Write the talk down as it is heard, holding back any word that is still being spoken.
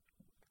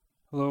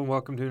Hello and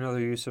welcome to another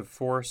use of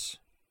force.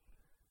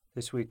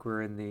 This week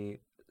we're in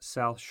the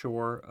South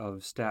Shore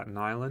of Staten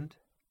Island,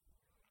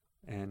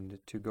 and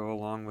to go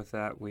along with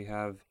that we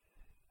have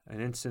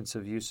an instance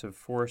of use of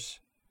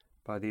force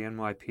by the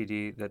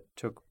NYPD that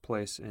took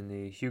place in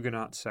the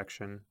Huguenot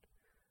section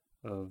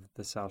of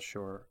the South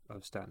Shore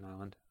of Staten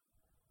Island.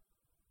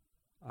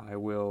 I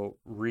will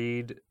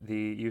read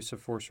the use of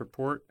force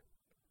report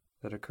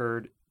that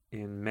occurred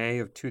in May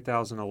of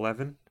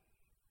 2011.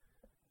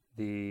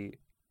 The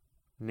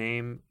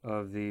name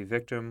of the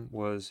victim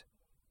was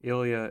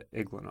Ilya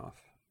Iglanov.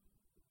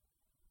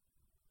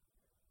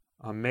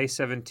 On May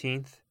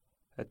 17th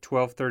at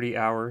 12:30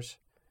 hours,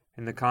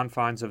 in the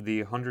confines of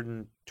the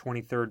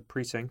 123rd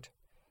Precinct,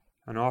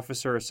 an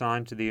officer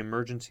assigned to the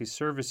Emergency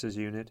Services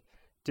Unit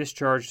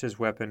discharged his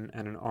weapon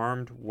at an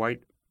armed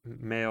white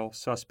male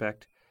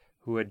suspect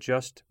who had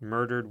just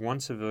murdered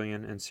one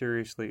civilian and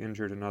seriously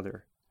injured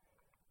another.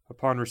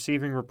 Upon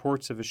receiving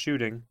reports of a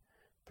shooting,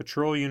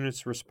 patrol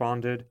units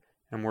responded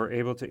and were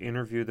able to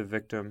interview the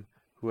victim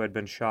who had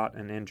been shot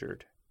and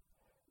injured.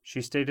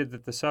 She stated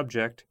that the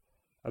subject,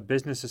 a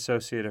business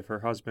associate of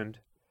her husband,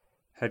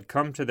 had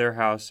come to their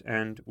house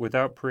and,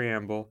 without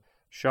preamble,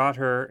 shot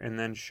her and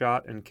then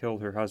shot and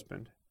killed her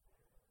husband.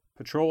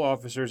 Patrol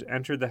officers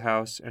entered the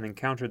house and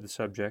encountered the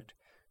subject,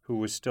 who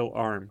was still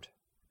armed.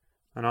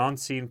 An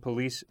on-scene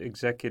police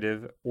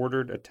executive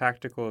ordered a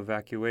tactical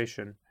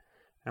evacuation,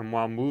 and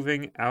while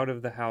moving out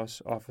of the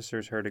house,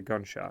 officers heard a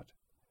gunshot.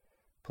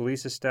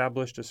 Police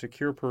established a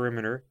secure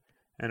perimeter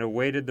and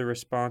awaited the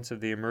response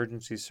of the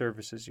Emergency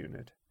Services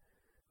Unit.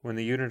 When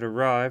the unit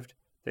arrived,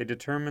 they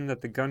determined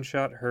that the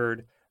gunshot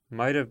heard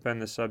might have been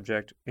the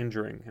subject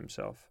injuring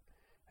himself,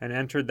 and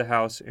entered the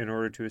house in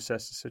order to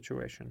assess the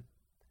situation.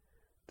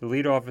 The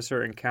lead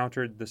officer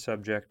encountered the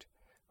subject,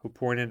 who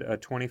pointed a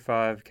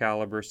 .25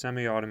 caliber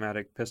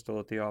semi-automatic pistol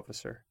at the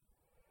officer.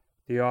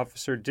 The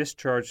officer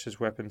discharged his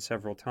weapon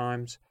several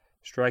times,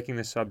 striking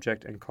the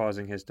subject and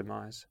causing his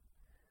demise.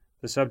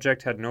 The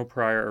subject had no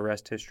prior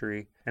arrest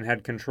history and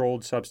had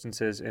controlled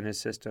substances in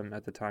his system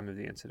at the time of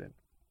the incident.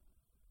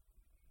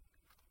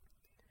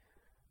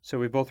 So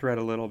we both read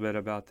a little bit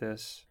about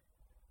this.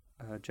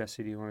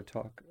 Jesse, do you want to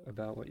talk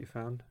about what you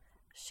found?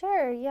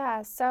 Sure,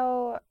 yeah.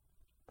 So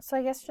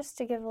I guess just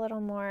to give a little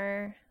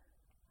more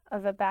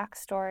of a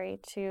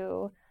backstory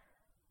to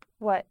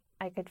what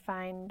I could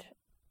find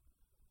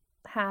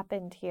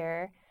happened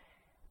here,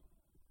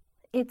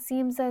 it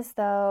seems as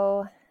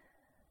though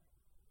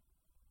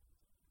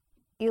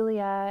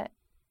Ilya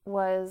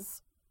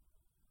was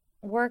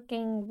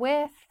working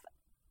with,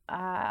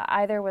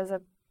 either was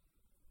a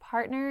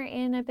partner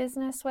in a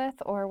business with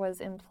or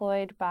was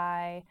employed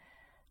by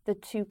the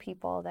two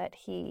people that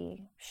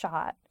he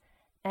shot.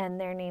 And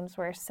their names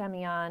were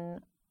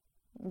Semyon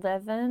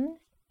Levin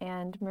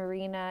and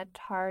Marina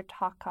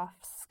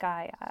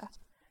Tartakovskaya.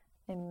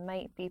 I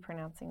might be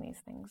pronouncing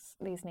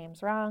these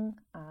names wrong.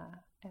 I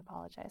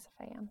apologize if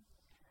I am.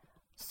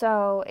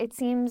 So it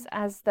seems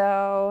as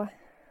though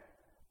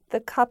the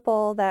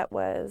couple that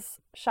was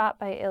shot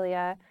by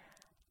Ilya,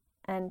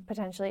 and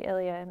potentially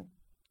Ilya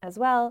as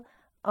well,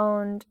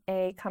 owned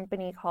a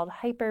company called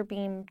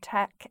Hyperbeam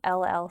Tech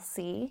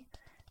LLC.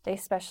 They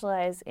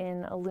specialize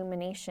in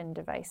illumination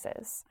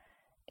devices.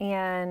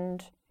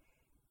 And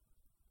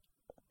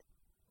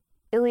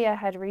Ilya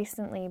had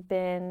recently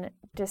been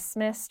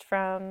dismissed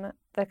from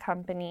the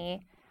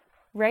company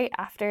right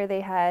after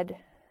they had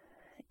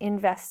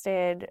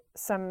invested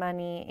some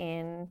money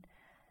in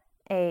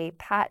a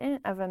patent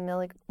of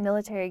a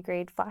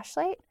military-grade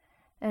flashlight.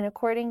 And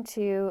according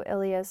to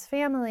Ilya's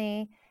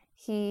family,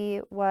 he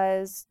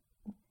was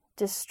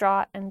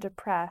distraught and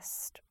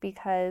depressed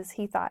because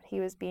he thought he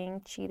was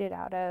being cheated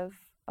out of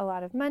a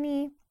lot of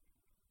money.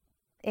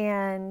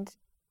 And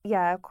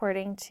yeah,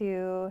 according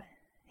to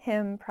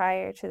him,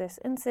 prior to this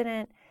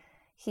incident,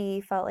 he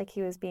felt like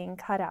he was being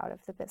cut out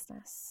of the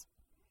business.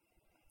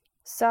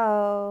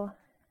 So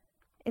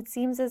it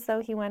seems as though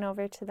he went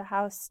over to the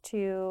house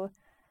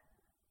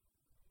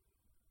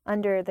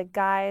under the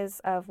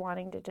guise of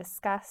wanting to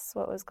discuss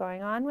what was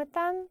going on with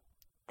them.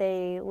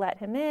 They let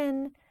him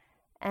in,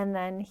 and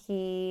then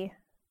he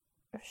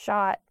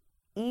shot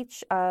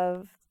each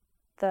of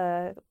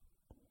the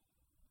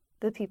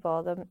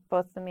people,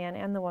 both the man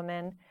and the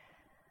woman.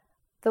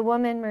 The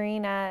woman,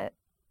 Marina,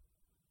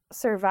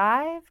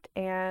 survived,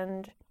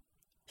 and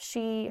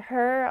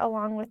her,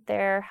 along with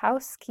their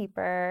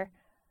housekeeper,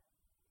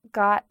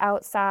 got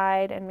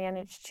outside and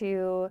managed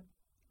to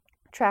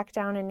track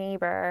down a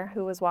neighbor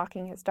who was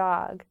walking his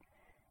dog.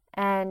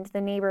 And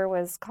the neighbor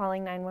was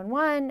calling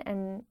 911,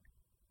 and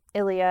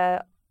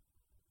Ilya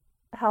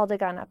held a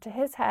gun up to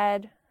his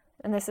head.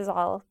 And this is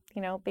all,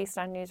 based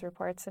on news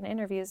reports and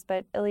interviews,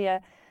 but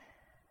Ilya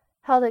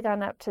held a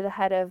gun up to the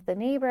head of the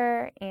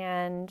neighbor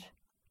and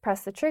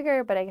pressed the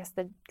trigger, but I guess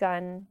the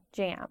gun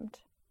jammed.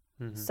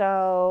 Mm-hmm.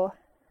 So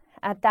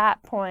at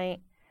that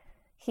point,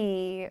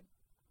 Ilya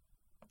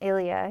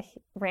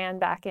ran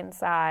back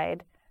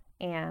inside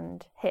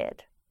and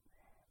hid.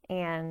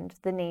 And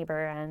the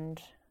neighbor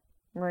and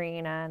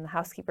Marina and the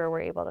housekeeper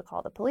were able to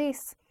call the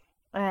police.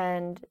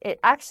 And it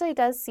actually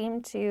does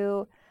seem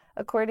to,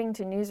 according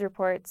to news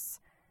reports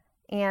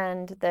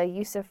and the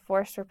use of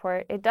force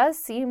report, it does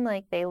seem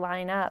like they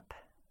line up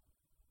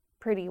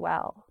pretty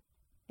well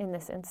in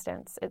this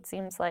instance. It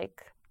seems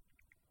like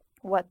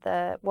what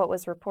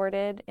was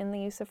reported in the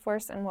use of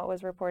force and what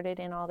was reported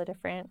in all the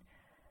different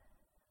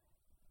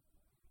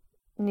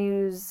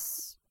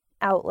news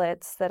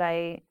outlets that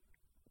I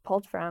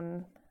pulled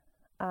from,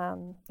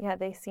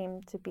 they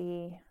seem to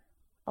be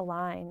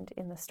aligned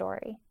in the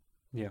story.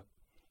 Yeah.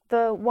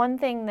 The one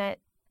thing that,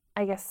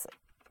 I guess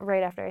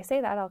right after I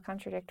say that, I'll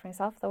contradict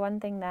myself. The one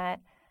thing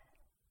that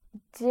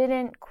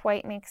didn't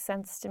quite make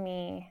sense to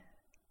me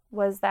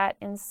was that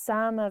in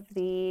some of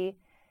the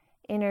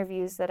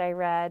interviews that I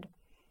read,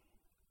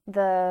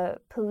 the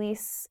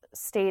police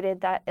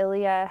stated that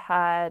Ilya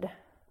had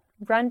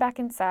run back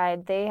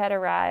inside. They had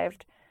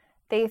arrived.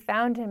 They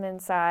found him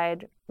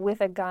inside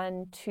with a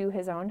gun to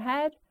his own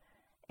head.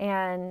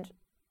 And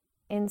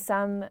in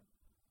some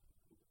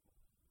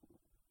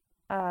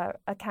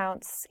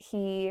accounts,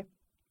 he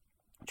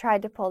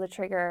tried to pull the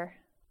trigger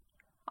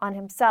on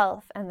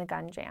himself and the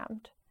gun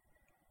jammed.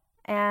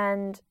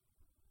 And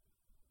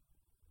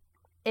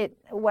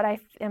what I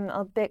am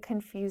a bit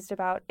confused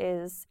about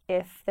is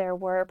if there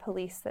were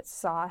police that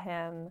saw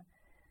him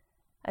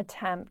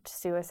attempt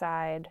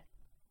suicide,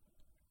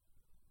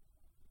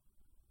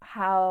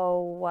 how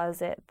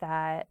was it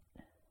that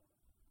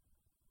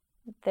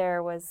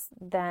there was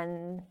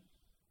then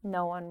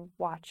no one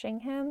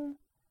watching him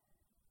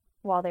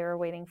while they were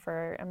waiting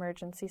for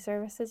emergency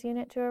services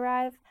unit to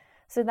arrive?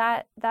 So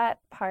that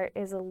part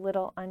is a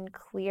little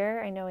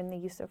unclear. I know in the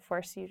use of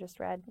force you just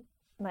read,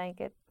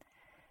 Mike, it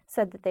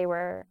said that they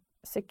were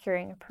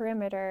securing a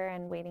perimeter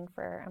and waiting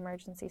for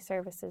emergency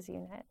services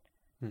unit.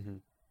 Mm-hmm.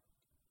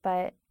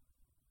 But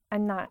I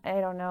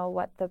don't know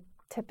what the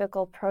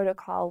typical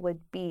protocol would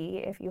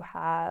be if you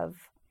have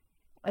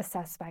a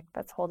suspect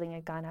that's holding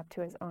a gun up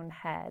to his own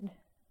head.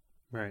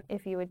 Right.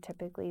 If you would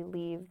typically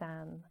leave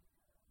them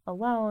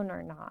alone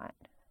or not.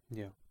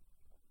 Yeah.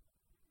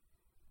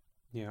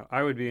 Yeah,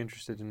 I would be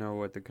interested to know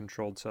what the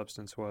controlled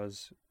substance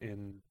was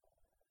in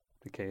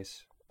the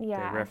case.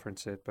 Yeah. They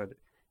reference it, but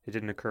it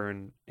didn't occur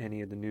in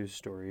any of the news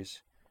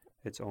stories.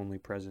 It's only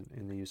present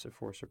in the use of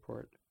force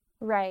report.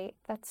 Right,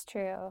 that's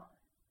true.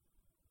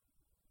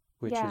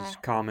 Which is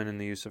common in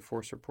the use of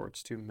force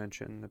reports to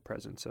mention the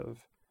presence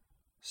of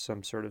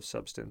some sort of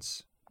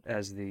substance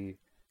as the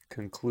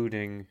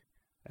concluding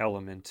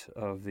element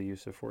of the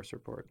use of force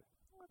report.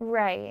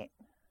 Right.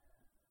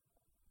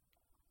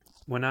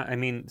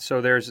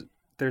 So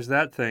there's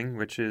that thing,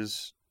 which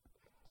is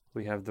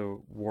we have the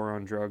war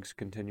on drugs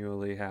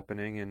continually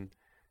happening, and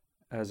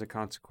as a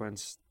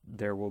consequence,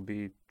 there will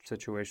be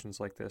situations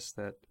like this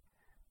that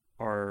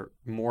are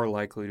more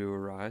likely to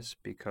arise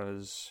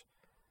because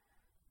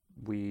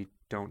we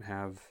don't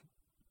have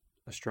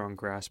a strong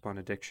grasp on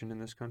addiction in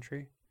this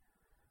country.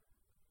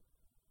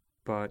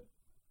 But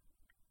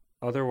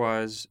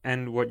otherwise,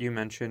 and what you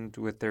mentioned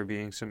with there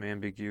being some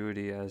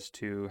ambiguity as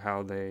to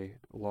how they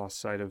lost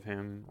sight of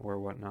him or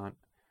whatnot,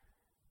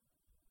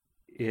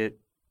 it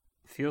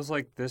feels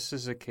like this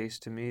is a case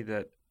to me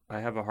that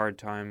I have a hard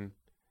time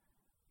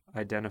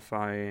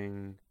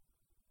identifying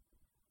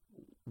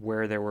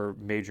where there were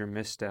major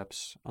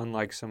missteps,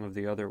 unlike some of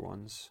the other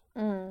ones.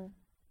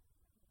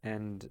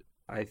 And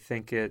I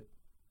think it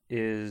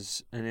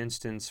is an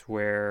instance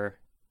where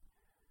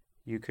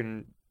you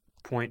can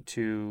point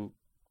to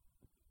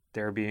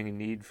there being a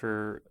need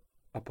for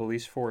a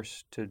police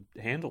force to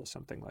handle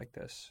something like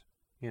this.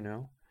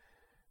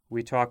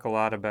 We talk a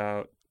lot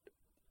about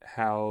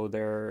how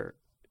there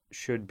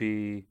should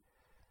be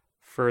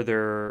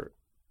further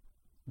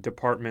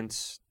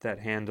departments that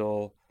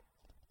handle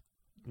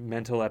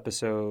mental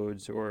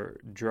episodes or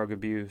drug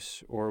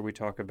abuse, or we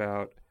talk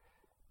about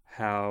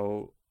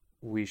how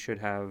we should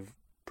have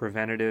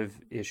preventative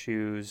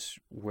issues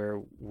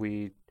where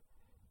we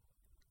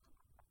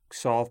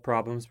solve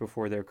problems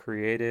before they're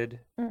created.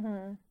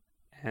 Mm-hmm.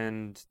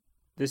 And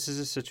this is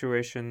a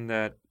situation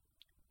that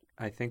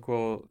I think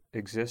will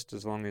exist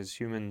as long as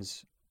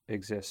humans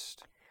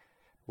exist,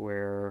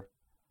 where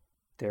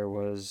there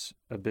was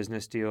a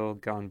business deal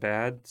gone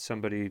bad,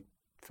 somebody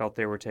felt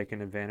they were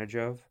taken advantage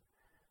of.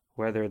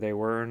 Whether they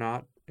were or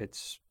not,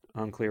 it's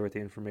unclear with the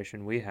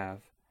information we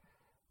have.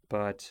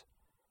 But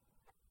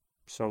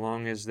so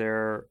long as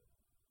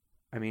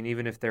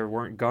even if there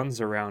weren't guns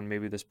around,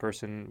 maybe this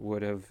person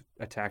would have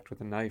attacked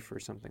with a knife or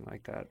something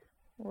like that.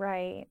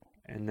 Right.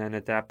 And then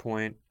at that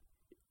point,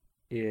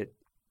 it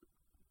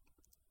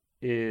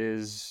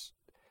is,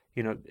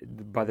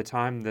 by the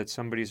time that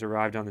somebody's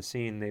arrived on the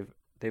scene,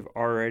 they've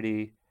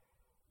already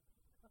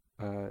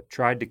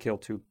tried to kill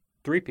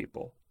three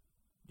people.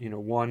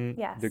 One,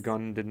 yes. The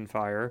gun didn't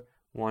fire,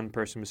 one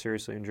person was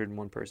seriously injured, and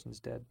one person's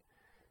dead.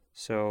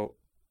 So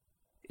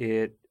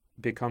it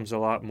becomes a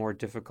lot more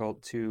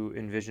difficult to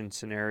envision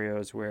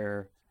scenarios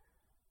where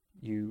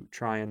you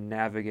try and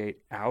navigate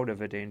out of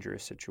a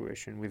dangerous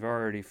situation. We've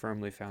already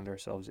firmly found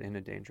ourselves in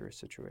a dangerous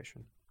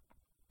situation.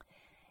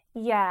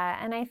 Yeah,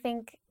 and I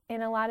think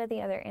in a lot of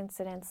the other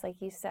incidents,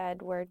 like you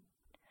said, we're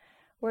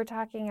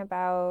talking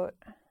about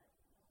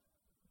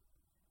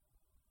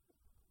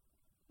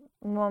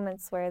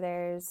moments where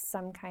there's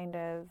some kind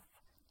of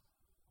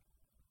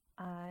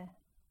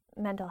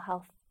mental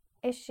health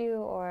issue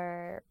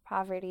or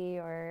poverty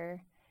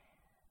or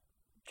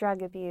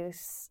drug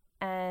abuse.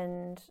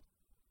 And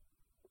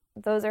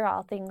those are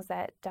all things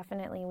that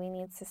definitely we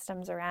need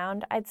systems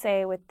around. I'd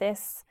say with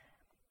this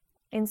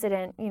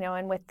incident,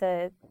 and with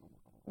the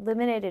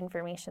limited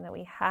information that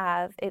we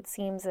have, it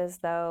seems as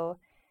though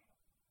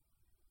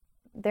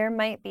there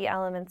might be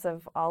elements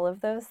of all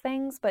of those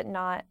things, but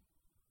not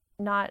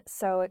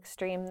so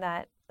extreme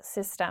that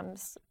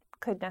systems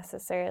could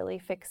necessarily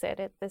fix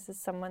it. This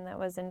is someone that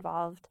was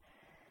involved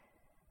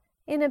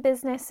in a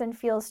business and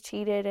feels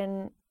cheated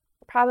and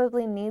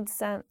probably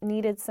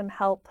needed some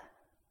help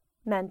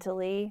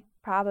mentally,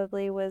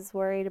 probably was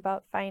worried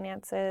about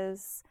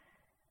finances,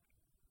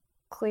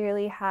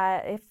 clearly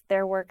had, if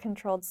there were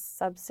controlled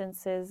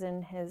substances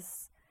in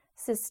his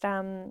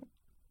system,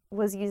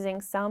 was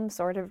using some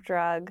sort of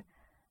drug,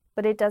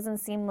 but it doesn't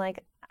seem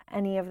like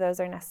any of those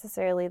are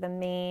necessarily the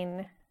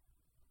main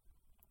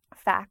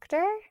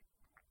factor.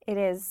 It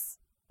is,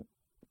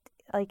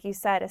 like you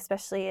said,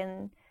 especially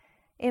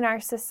in our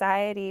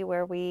society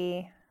where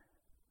we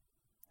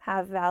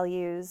have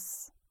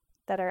values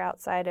that are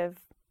outside of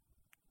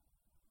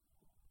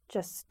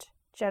just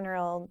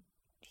general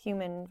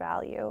human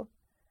value,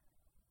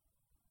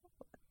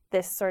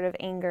 this sort of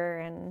anger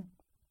and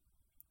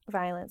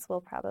violence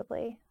will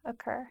probably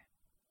occur.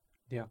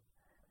 Yeah.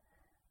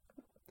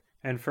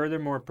 And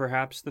furthermore,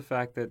 perhaps the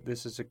fact that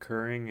this is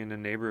occurring in a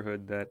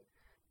neighborhood that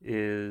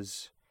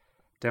is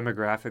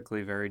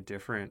demographically very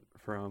different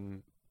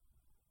from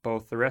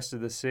both the rest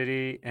of the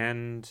city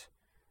and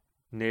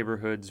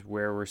neighborhoods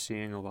where we're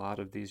seeing a lot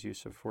of these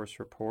use of force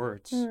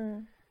reports.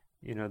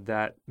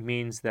 That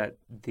means that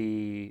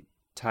the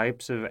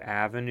types of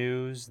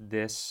avenues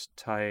this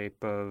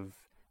type of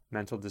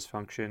mental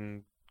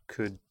dysfunction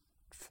could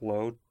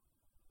flow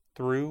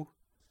through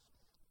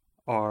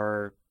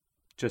are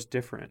just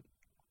different.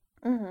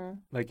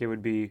 Like, it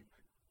would be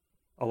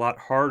a lot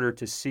harder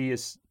to see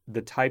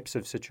the types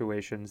of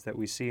situations that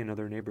we see in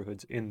other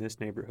neighborhoods in this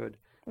neighborhood.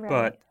 Right.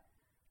 But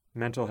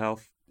mental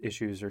health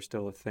issues are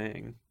still a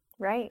thing.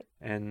 Right.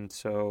 And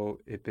so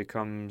it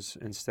becomes,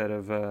 instead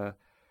of a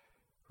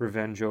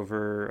revenge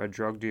over a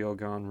drug deal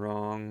gone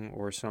wrong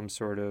or some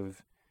sort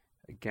of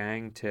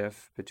gang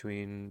tiff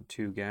between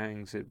two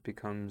gangs, it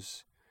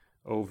becomes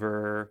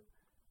over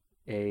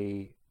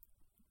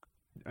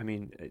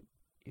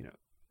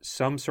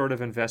some sort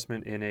of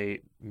investment in a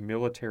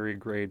military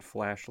grade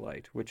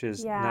flashlight, which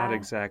is not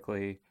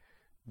exactly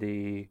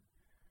I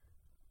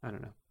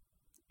don't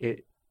know,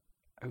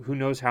 who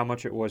knows how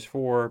much it was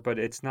for, but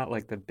it's not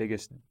like the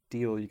biggest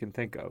deal you can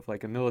think of.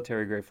 Like, a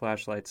military grade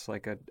flashlight's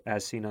like a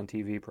as seen on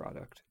TV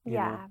product. You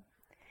know?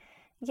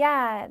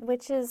 Yeah,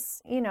 which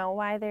is,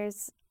 why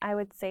I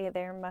would say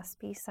there must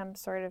be some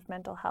sort of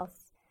mental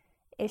health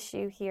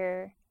issue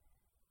here,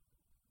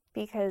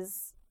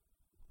 because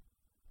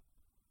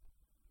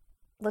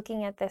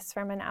looking at this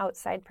from an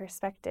outside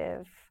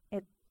perspective,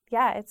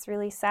 it's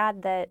really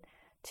sad that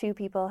two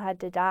people had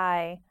to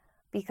die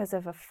because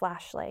of a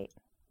flashlight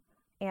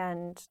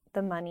and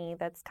the money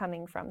that's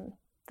coming from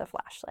the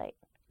flashlight.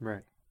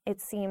 Right. It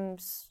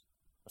seems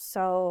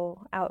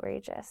so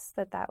outrageous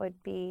that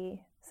would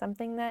be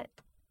something that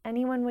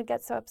anyone would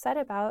get so upset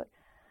about,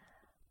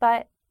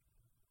 but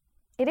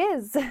it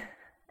is.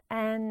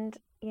 And,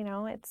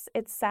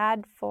 it's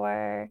sad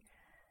for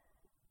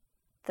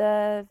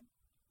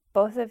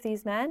both of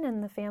these men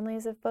and the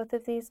families of both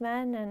of these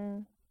men.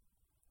 And,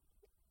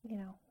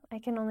 I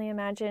can only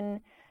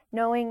imagine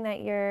knowing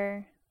that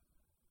your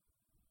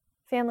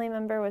family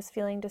member was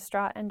feeling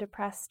distraught and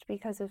depressed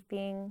because of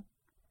being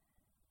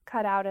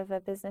cut out of a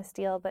business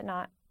deal, but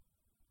not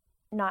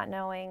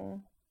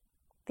knowing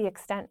the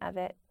extent of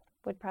it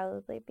would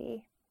probably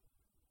be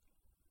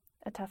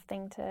a tough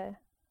thing to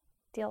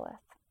deal with.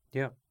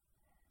 Yeah.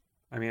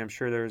 I mean, I'm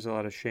sure there's a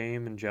lot of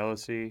shame and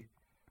jealousy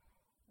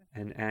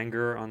and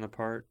anger on the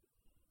part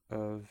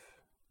of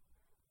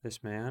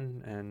this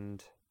man,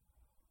 and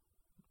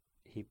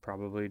he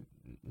probably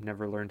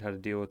never learned how to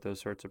deal with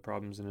those sorts of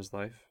problems in his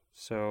life.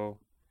 So,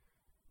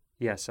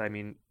 yes, I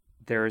mean,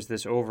 there is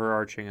this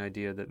overarching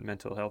idea that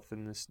mental health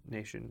in this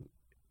nation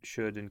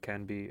should and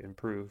can be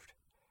improved.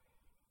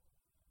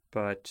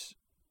 But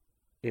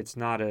it's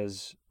not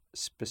as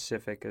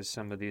specific as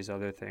some of these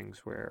other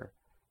things where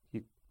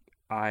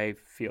I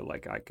feel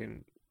like I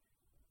can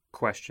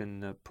question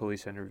the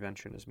police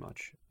intervention as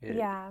much.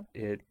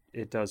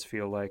 It does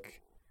feel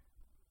like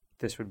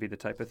this would be the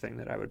type of thing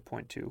that I would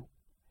point to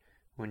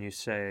when you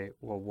say,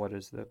 well, what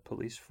is the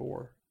police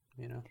for,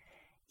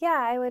 Yeah,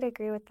 I would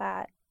agree with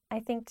that. I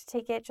think to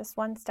take it just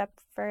one step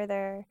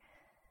further,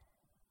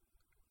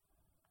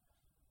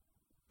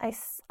 I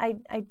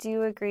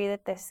do agree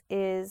that this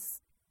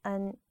is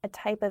a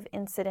type of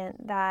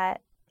incident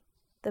that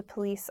the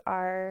police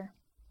are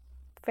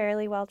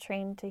fairly well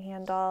trained to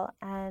handle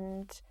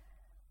and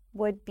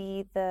would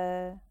be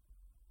the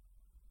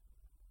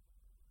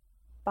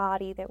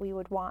body that we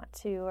would want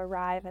to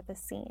arrive at the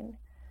scene.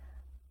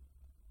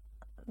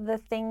 The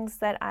things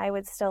that I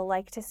would still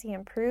like to see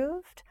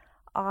improved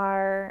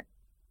are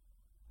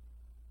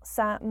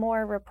some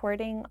more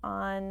reporting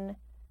on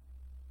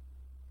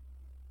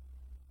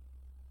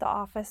the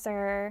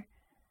officer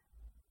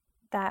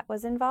that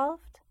was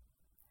involved.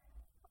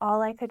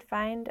 All I could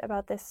find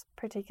about this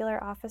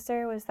particular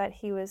officer was that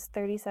he was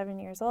 37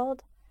 years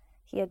old.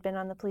 He had been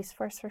on the police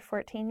force for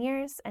 14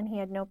 years and he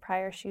had no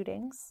prior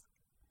shootings.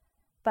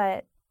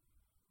 But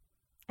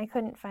I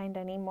couldn't find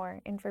any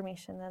more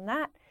information than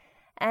that.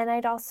 And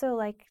I'd also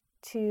like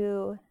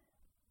to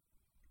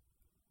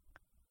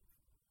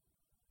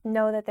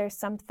know that there's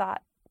some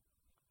thought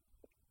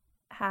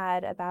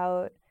had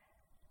about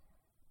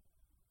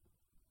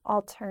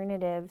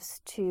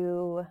alternatives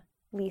to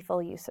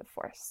lethal use of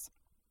force.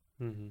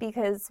 Mm-hmm.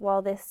 Because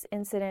while this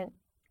incident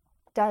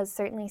does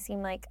certainly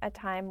seem like a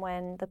time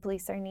when the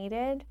police are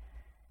needed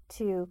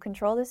to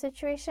control the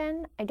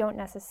situation, I don't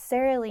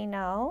necessarily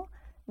know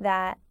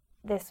that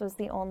this was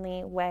the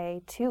only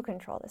way to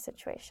control the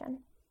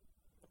situation.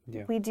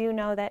 Yeah. We do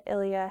know that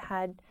Ilya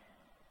had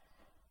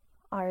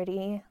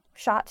already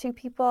shot 2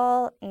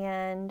 people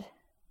and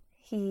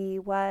he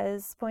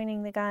was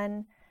pointing the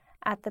gun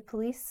at the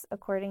police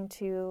according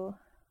to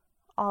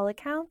all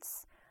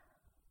accounts.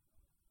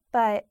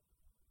 But,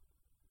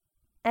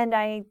 and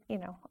I,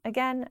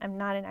 again, I'm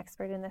not an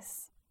expert in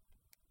this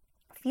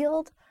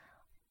field,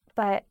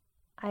 but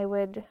I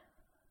would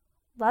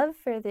love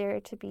for there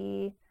to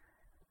be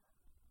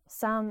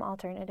some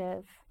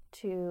alternative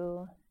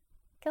to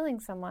killing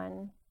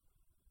someone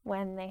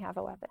when they have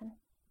a weapon.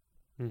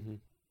 Mm-hmm.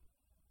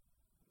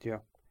 Yeah.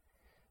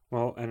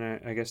 Well, and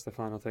I guess the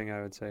final thing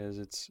I would say is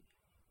it's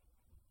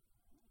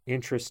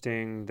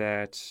interesting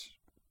that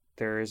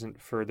there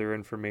isn't further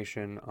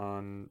information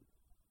on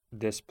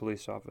this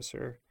police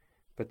officer,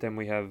 but then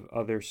we have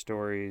other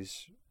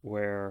stories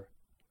where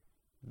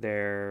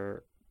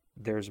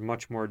there's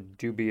much more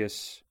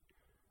dubious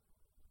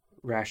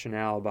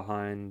rationale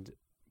behind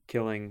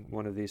killing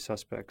one of these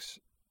suspects,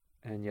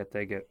 and yet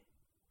they get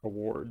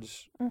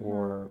awards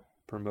or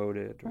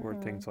promoted or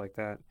things like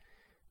that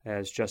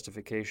as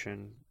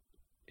justification,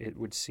 it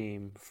would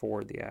seem,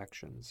 for the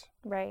actions.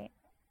 Right.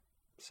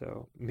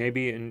 So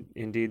maybe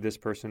indeed this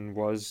person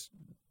was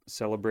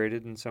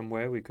celebrated in some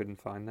way. We couldn't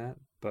find that,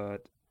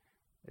 but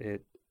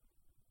it's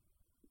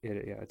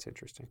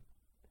interesting.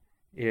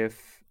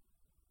 If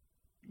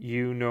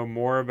you know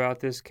more about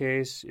this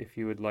case, if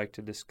you would like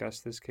to discuss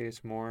this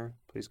case more,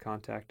 please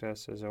contact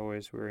us. As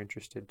always, we're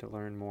interested to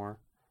learn more.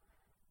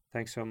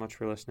 Thanks so much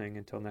for listening.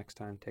 Until next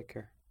time, take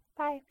care.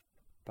 Bye.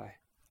 Bye.